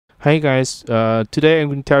Hi guys, today I'm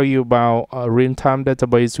going to tell you about real-time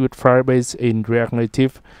database with Firebase in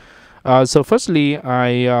Reactnative. So firstly,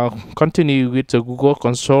 I continue with the Google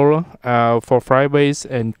console for Firebase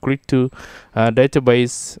and click to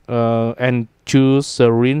database and choose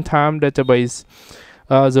the real-time database.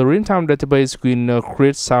 The real-time database will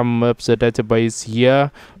create some of the database.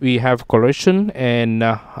 Here we have collection, and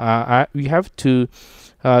we have to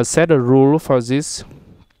set a rule for this.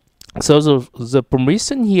 So the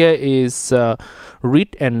permission here is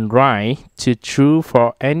read and write to true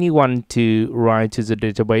for anyone to write to the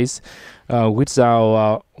database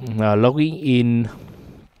without logging in.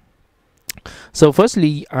 So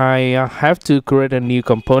firstly, I have to create a new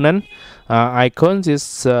component. I call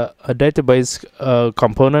this a database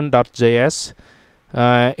component.js.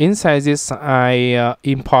 Inside this, I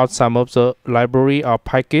import some of the library or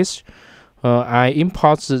package. I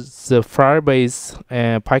import the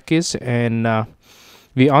Firebase package, and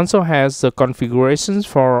we also have the configurations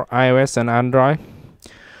for iOS and Android.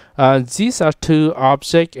 These are two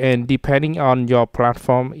objects, and depending on your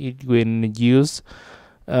platform, it will use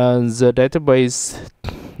the database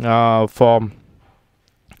for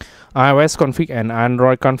iOS config and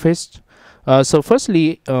Android config. So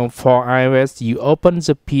firstly, for iOS, you open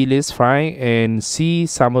the plist file and see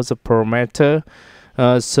some of the parameter.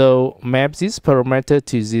 So map this parameter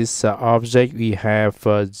to this object. We have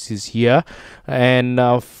this here, and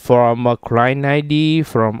from client ID,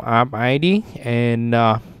 from app ID, and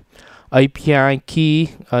API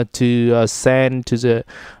key to send to the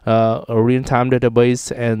real-time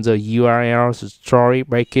database, and the URL storage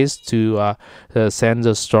package to send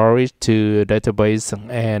the storage to database,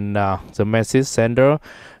 and the message sender,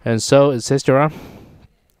 and so etc.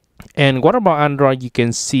 And what about Android? You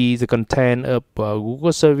can see the content of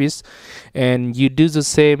Google service, and you do the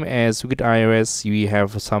same as with iOS. We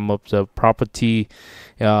have some of the property,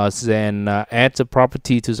 then add the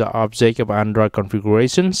property to the object of Android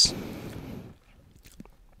configurations.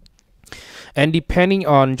 And depending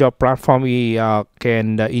on your platform, we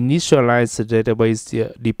can initialize the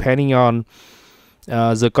database depending on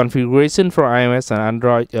the configuration for iOS and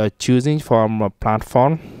Android, choosing from a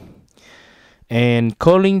platform. And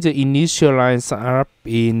calling the initialize app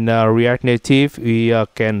in Reactnative, we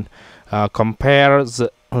can compare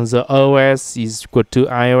the OS is equal to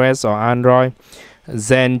iOS or Android,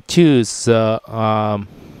 then choose the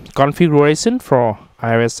configuration for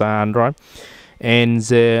iOS or Android, and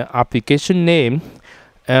the application name.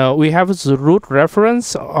 We have the root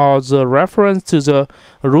reference, or the reference to the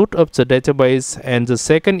root of the database, and the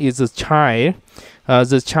second is the child.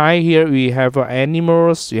 The child here, we have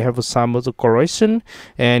animals, we have some of the collection,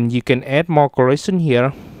 and you can add more collection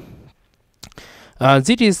here.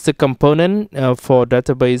 This is the component for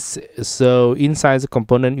database. So inside the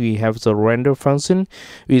component, we have the render function.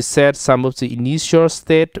 We set some of the initial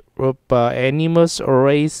state of animals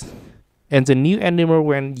arrays, and the new animal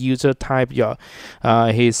when user type your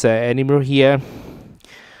his animal here.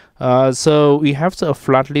 So we have a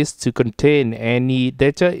flat list to contain any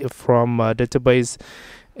data from database,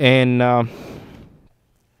 and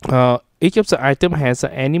each of the item has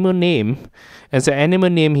an animal name, and the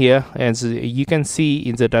animal name here, and so you can see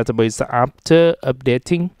in the database after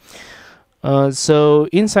updating. So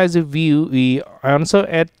inside the view, we also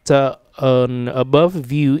add an above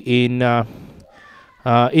view in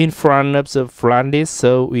front of the flat list.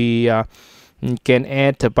 So we can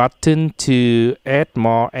add a button to add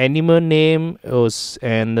more animal name,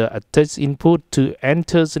 and a text input to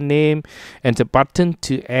enter the name, and a button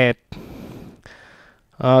to add.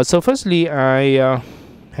 So firstly, I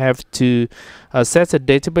have to set the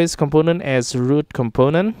database component as root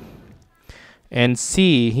component, and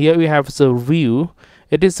see here we have the view.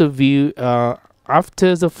 It is a view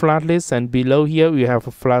after the flat list, and below here we have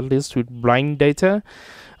a flat list with blank data.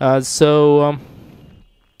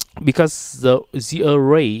 Because the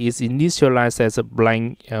array is initialized as a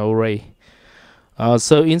blank array.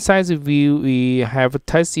 So inside the view, we have a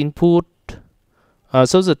text input.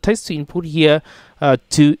 So the text input here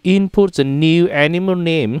to input the new animal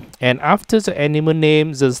name, and after the animal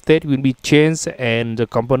name, the state will be changed and the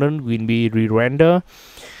component will be re-rendered.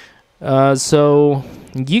 So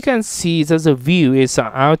you can see that the view is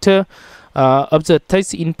outer of the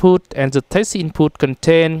text input, and the text input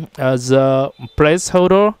contain the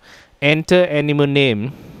placeholder enter animal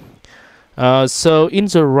name. So in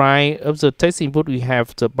the right of the text input, we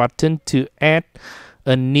have the button to add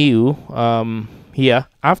a new here.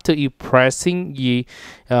 After you pressing the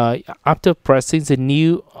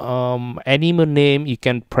new animal name, you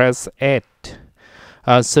can press add.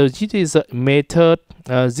 So this is a method.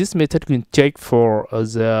 This method can check for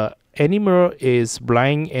the animal is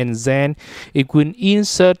blank, and then it will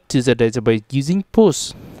insert to the database using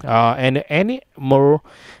push. And animal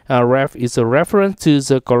ref is a reference to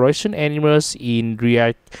the collection animals in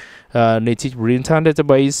Reactnative real-time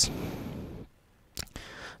database.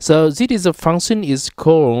 So this is a function is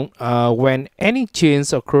called when any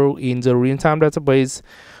change occur in the real-time database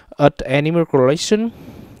at animal collection,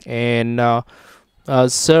 and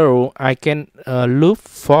so I can loop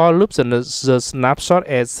for loops and the snapshot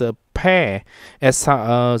as a pair, as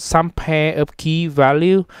some pair of key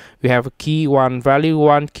value. We have key 1 value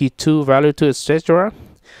 1, key 2 value 2, etc.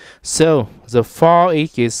 So the for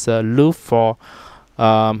each is a loop for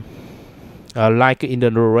like in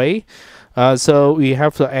an array. So we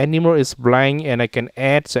have the animal is blank, and I can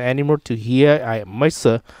add the animal to here. I make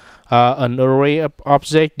an array of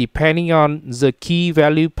object depending on the key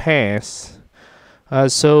value pairs.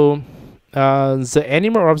 So the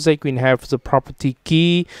animal object will have the property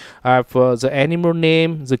key. For the animal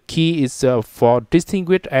name, the key is for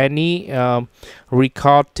distinguish any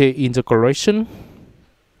record in the collection.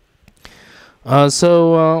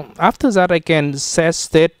 After that, I can set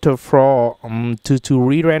state for to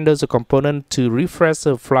re-render the component to refresh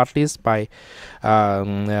the flat list by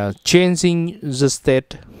changing the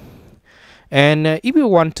state. And if you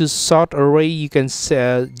want to sort array, you can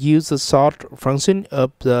use the sort function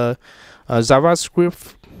of the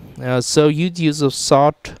JavaScript. So you use a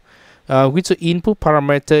sort which the input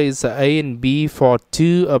parameter is a and b for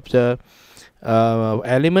 2 of the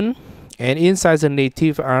element. And inside the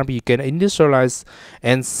native ARM, you can initialize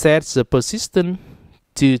and set the persistent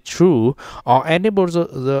to true, or enable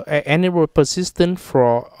enable persistent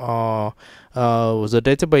for the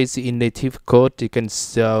database in native code. You can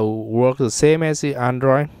work the same as the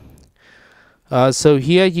Android. So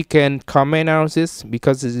here you can comment out this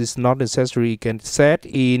because it is not necessary. You can set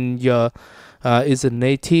in your is a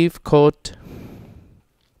native code.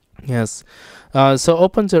 Yes. So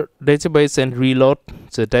open the database and reload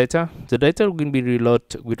the data. The data will be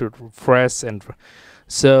reloaded with refresh, and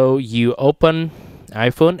so you open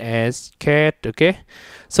iPhone as cat. Okay.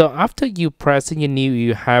 So after you press in new,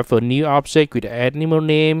 you have a new object with animal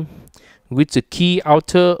name with the key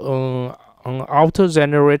auto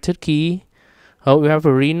generated key. We have a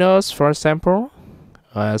Renos, for example.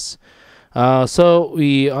 Yes. So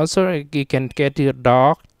we also you can get your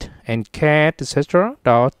dog and cat, etc.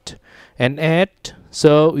 dot and add.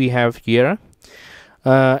 So we have here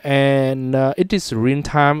and it is real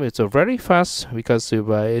time. It's very fast because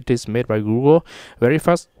it is made by Google, very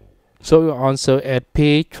fast. So we also add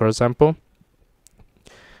page, for example.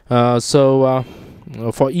 For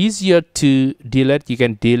easier to delete, you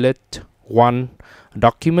can delete one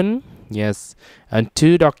document, yes, and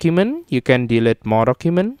 2 document. You can delete more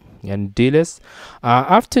document and delete.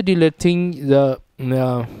 After deleting, the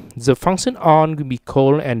function on will be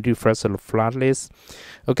called and refresh the flat list.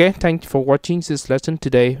 Okay, thank you for watching this lesson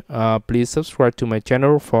today. Please subscribe to my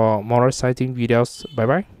channel for more exciting videos. Bye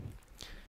bye.